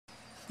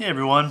Hey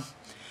everyone.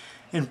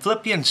 In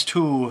Philippians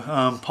 2,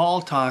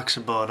 Paul talks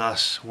about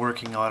us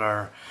working out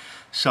our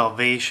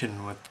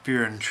salvation with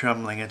fear and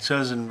trembling. It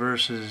says in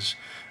verse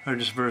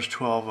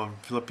 12 of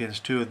Philippians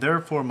 2,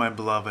 "Therefore, my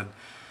beloved,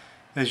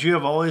 as you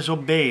have always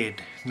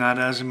obeyed, not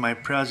as in my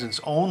presence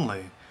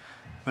only,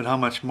 but how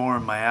much more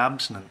in my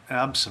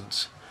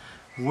absence,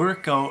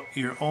 work out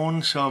your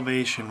own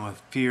salvation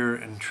with fear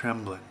and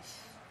trembling."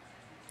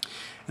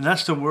 And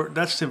that's the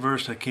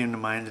verse that came to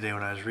mind today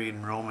when I was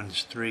reading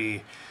Romans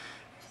 3.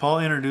 Paul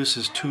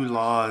introduces two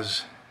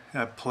laws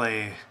at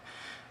play,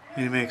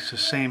 and he makes the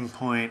same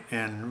point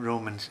in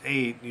Romans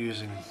 8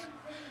 using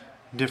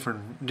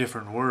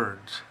different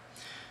words.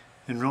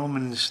 In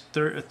Romans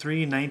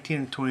 3:19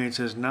 and 20 it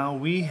says, Now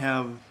we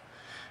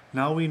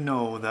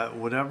know that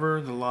whatever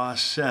the law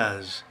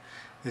says,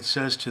 it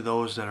says to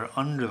those that are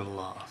under the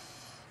law,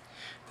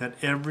 that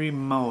every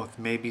mouth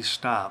may be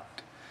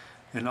stopped,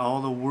 and all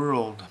the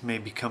world may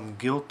become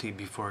guilty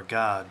before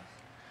God.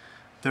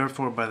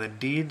 Therefore, by the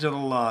deeds of the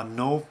law,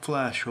 no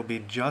flesh will be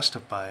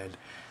justified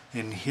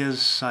in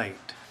his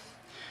sight.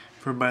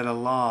 For by the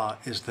law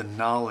is the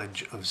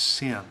knowledge of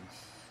sin.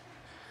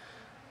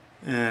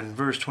 And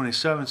verse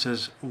 27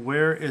 says,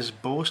 Where is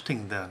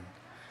boasting then?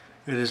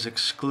 It is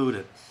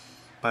excluded.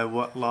 By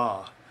what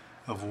law?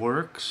 Of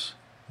works?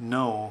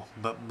 No,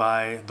 but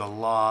by the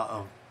law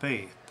of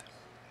faith.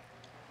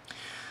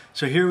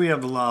 So here we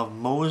have the law of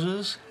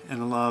Moses and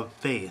the law of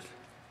faith,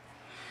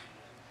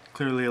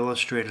 clearly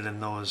illustrated in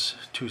those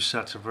two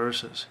sets of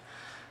verses.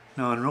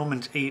 Now in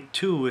Romans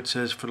 8:2 it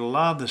says, For the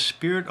law of the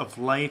Spirit of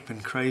life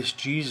in Christ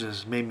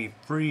Jesus made me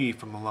free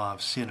from the law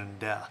of sin and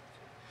death.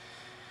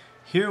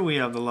 Here we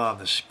have the law of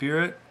the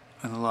Spirit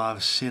and the law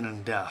of sin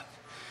and death.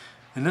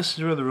 And this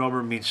is where the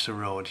rubber meets the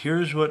road.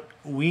 Here's what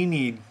we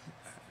need,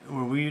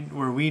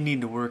 where we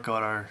need to work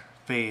out our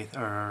faith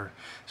or our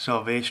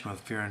salvation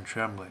with fear and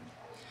trembling.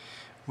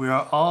 We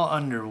are all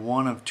under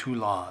one of two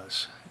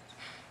laws.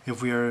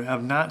 If we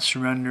have not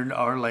surrendered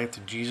our life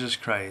to Jesus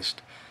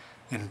Christ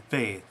in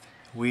faith,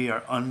 we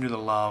are under the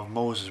law of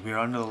Moses. We are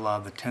under the law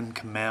of the 10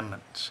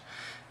 Commandments,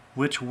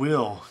 which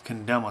will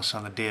condemn us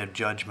on the day of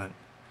judgment.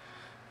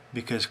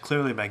 Because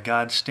clearly by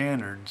God's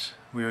standards,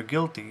 we are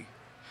guilty.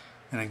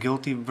 And a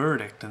guilty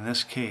verdict in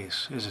this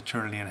case is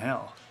eternity in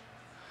hell.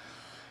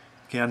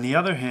 Okay, on the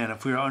other hand,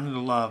 if we are under the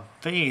law of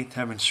faith,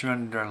 having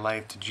surrendered our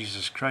life to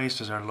Jesus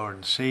Christ as our Lord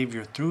and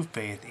Savior through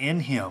faith in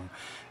Him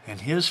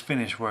and His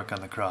finished work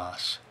on the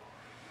cross,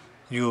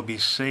 you will be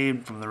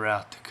saved from the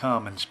wrath to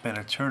come and spend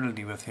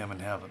eternity with Him in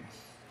heaven.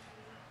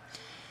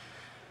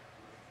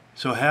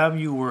 So have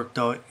you worked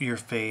out your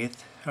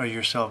faith or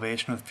your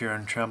salvation with fear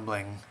and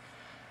trembling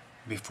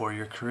before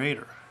your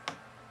Creator?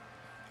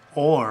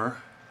 Or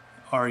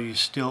are you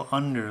still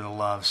under the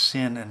law of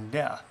sin and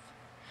death?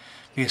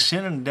 Because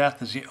sin and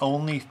death is the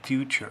only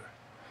future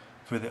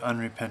for the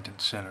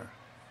unrepentant sinner,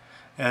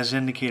 as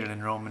indicated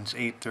in Romans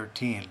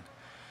 8:13.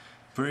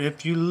 For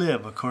if you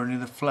live according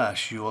to the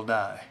flesh, you will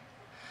die.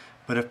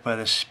 But if by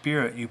the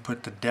Spirit you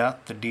put to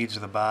death the deeds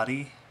of the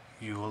body,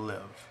 you will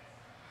live.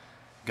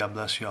 God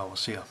bless you all. We'll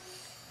see you.